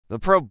The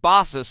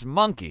Proboscis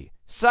monkey,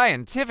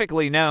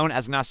 scientifically known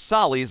as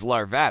Nassalis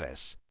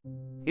larvatus,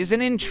 is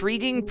an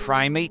intriguing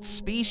primate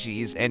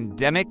species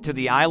endemic to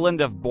the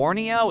island of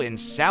Borneo in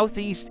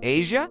Southeast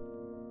Asia.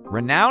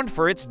 Renowned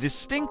for its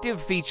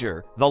distinctive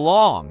feature, the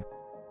long,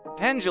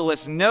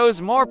 pendulous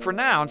nose more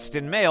pronounced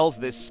in males,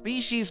 this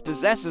species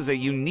possesses a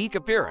unique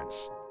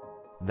appearance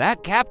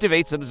that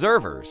captivates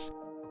observers.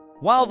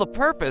 While the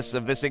purpose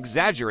of this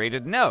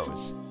exaggerated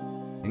nose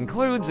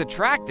includes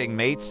attracting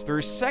mates through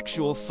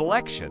sexual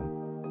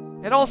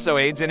selection, it also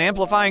aids in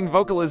amplifying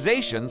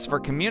vocalizations for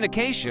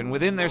communication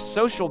within their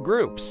social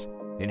groups,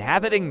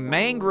 inhabiting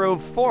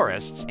mangrove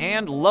forests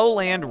and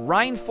lowland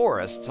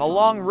rainforests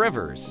along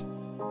rivers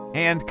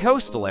and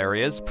coastal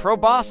areas.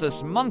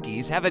 Proboscis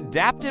monkeys have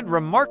adapted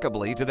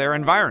remarkably to their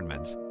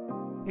environment.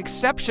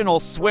 Exceptional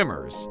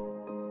swimmers,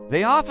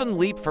 they often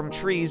leap from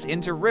trees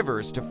into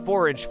rivers to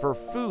forage for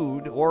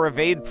food or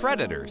evade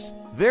predators.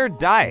 Their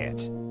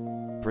diet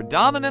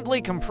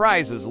predominantly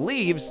comprises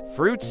leaves,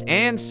 fruits,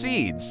 and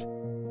seeds,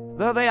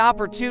 though they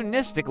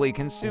opportunistically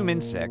consume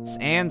insects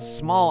and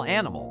small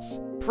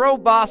animals.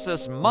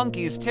 Proboscis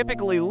monkeys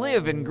typically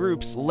live in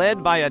groups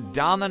led by a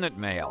dominant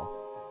male,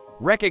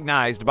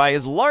 recognized by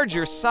his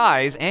larger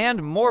size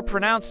and more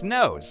pronounced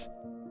nose.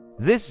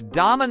 This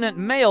dominant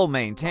male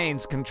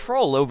maintains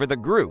control over the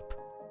group,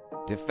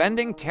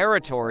 defending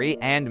territory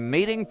and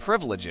mating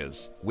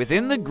privileges.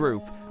 Within the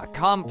group, a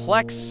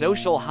complex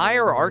social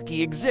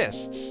hierarchy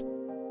exists,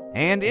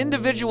 and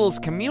individuals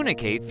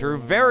communicate through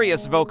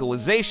various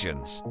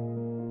vocalizations,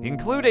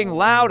 including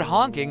loud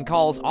honking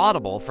calls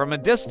audible from a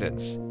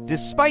distance.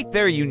 Despite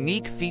their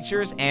unique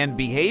features and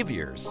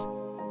behaviors,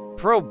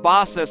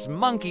 Proboscis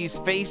monkeys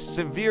face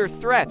severe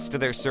threats to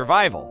their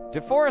survival.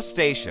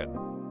 Deforestation,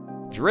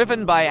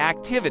 driven by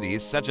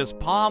activities such as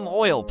palm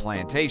oil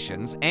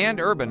plantations and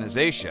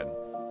urbanization,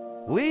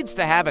 leads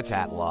to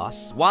habitat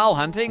loss, while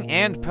hunting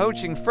and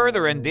poaching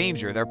further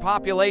endanger their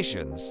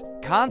populations.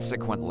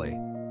 Consequently,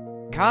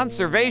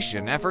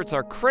 conservation efforts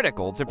are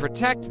critical to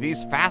protect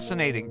these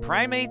fascinating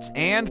primates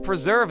and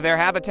preserve their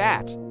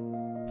habitat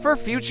for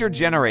future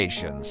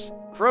generations.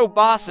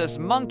 Proboscis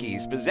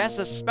monkeys possess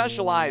a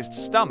specialized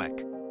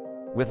stomach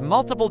with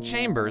multiple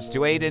chambers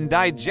to aid in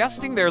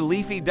digesting their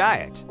leafy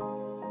diet.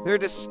 Their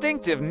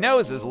distinctive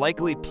noses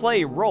likely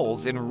play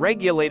roles in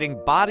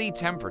regulating body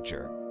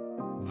temperature,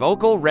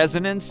 vocal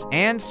resonance,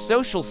 and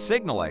social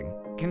signaling.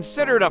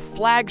 Considered a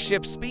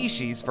flagship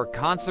species for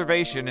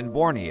conservation in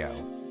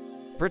Borneo,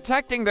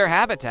 protecting their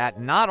habitat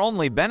not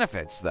only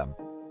benefits them,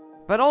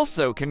 but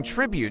also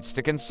contributes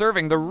to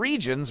conserving the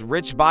region's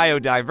rich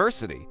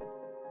biodiversity.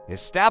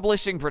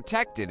 Establishing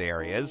protected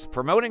areas,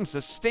 promoting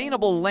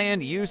sustainable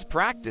land use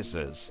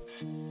practices,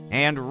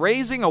 and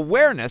raising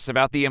awareness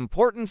about the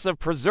importance of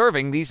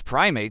preserving these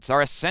primates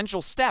are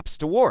essential steps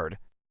toward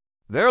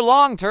their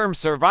long-term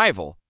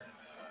survival.